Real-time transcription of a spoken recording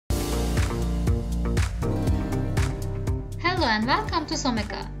Hello and welcome to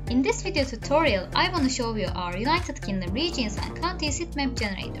Someka. In this video tutorial, I want to show you our United Kingdom regions and counties heatmap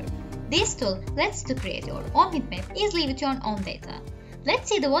generator. This tool lets you create your own heatmap easily with your own data. Let's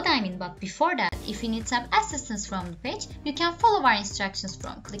see what I mean, but before that, if you need some assistance from the page, you can follow our instructions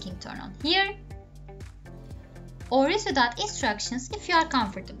from clicking turn on here or read without instructions if you are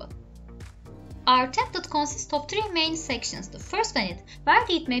comfortable. Our template consists of three main sections. The first one is where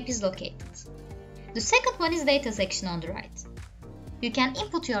the heatmap is located. The second one is data section on the right. You can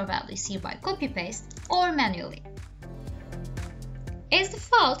input your values here by copy-paste or manually. As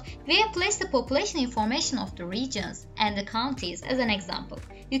default, we have placed the population information of the regions and the counties as an example.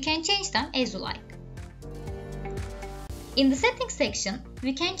 You can change them as you like. In the settings section,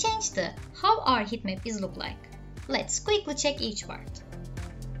 we can change the how our heatmap is look like. Let's quickly check each part.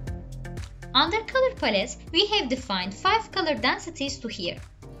 Under color palettes, we have defined 5 color densities to here.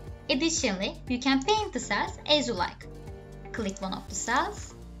 Additionally, you can paint the cells as you like. Click one of the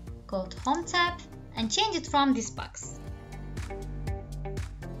cells, go to Home tab and change it from this box.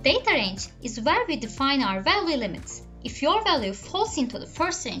 Data range is where we define our value limits. If your value falls into the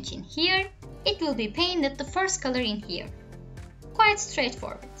first range in here, it will be painted the first color in here. Quite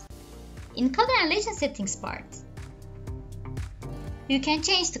straightforward. In color and legend settings part, you can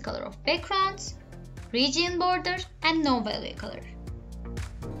change the color of backgrounds, region border and no value color.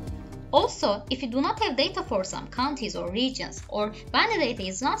 Also, if you do not have data for some counties or regions, or when the data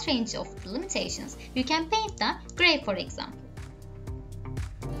is not range of the limitations, you can paint them gray, for example.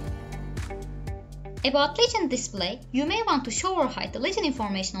 About legend display, you may want to show or hide the legend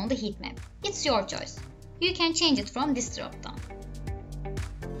information on the heatmap. It's your choice. You can change it from this drop-down.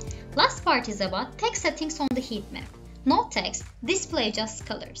 Last part is about text settings on the heatmap. No text, display just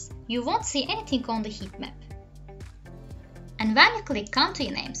colors. You won't see anything on the heatmap. And when you click Country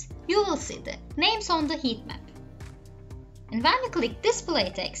Names, you will see the names on the heatmap. And when you click Display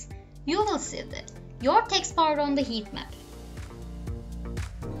Text, you will see your text bar on the heatmap.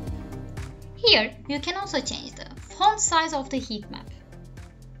 Here, you can also change the font size of the heatmap.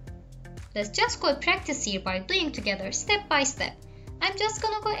 Let's just go practice here by doing together step by step. I'm just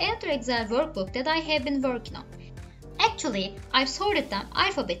gonna go add the Excel workbook that I have been working on. Actually, I've sorted them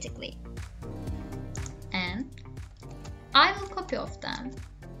alphabetically. And I will copy of them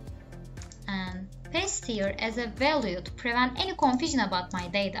and paste here as a value to prevent any confusion about my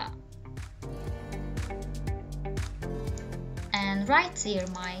data. And write here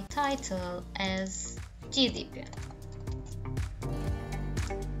my title as GDP.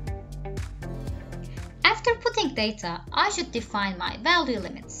 After putting data, I should define my value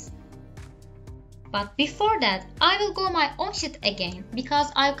limits. But before that, I will go my own sheet again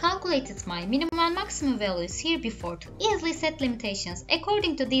because I've calculated my minimum and maximum values here before to easily set limitations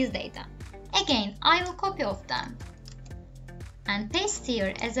according to these data. Again, I will copy of them and paste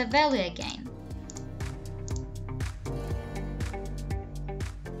here as a value again.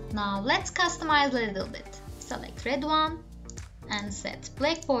 Now let's customize a little bit. Select red one and set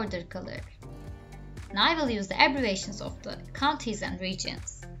black border color. Now I will use the abbreviations of the counties and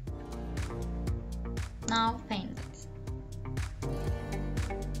regions. Now paint it.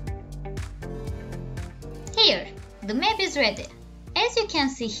 Here, the map is ready. As you can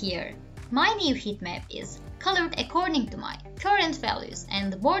see here, my new heat map is colored according to my current values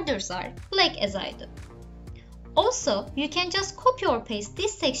and the borders are black as I do. Also, you can just copy or paste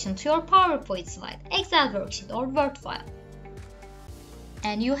this section to your PowerPoint slide, Excel worksheet or Word file.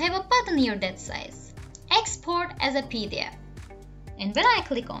 And you have a button here that says Export as a PDF. And when I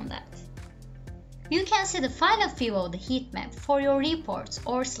click on that, you can see the final view of the heat map for your reports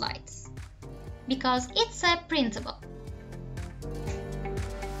or slides, because it's a printable.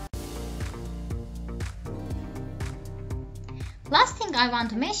 Last thing I want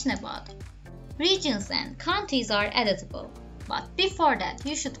to mention about regions and counties are editable, but before that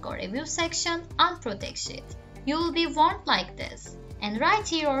you should go review section and protect sheet. You will be warned like this and write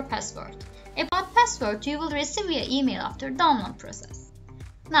here your password. About password you will receive via email after download process.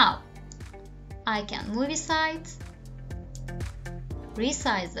 Now, I can move aside,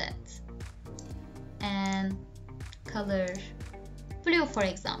 resize it, and color blue for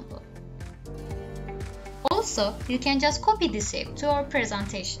example. Also, you can just copy this shape to your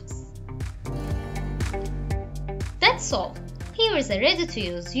presentations. That's all. Here is a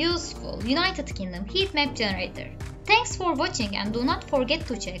ready-to-use, useful United Kingdom heatmap generator. Thanks for watching and do not forget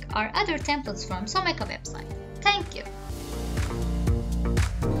to check our other templates from Someka website. Thank you.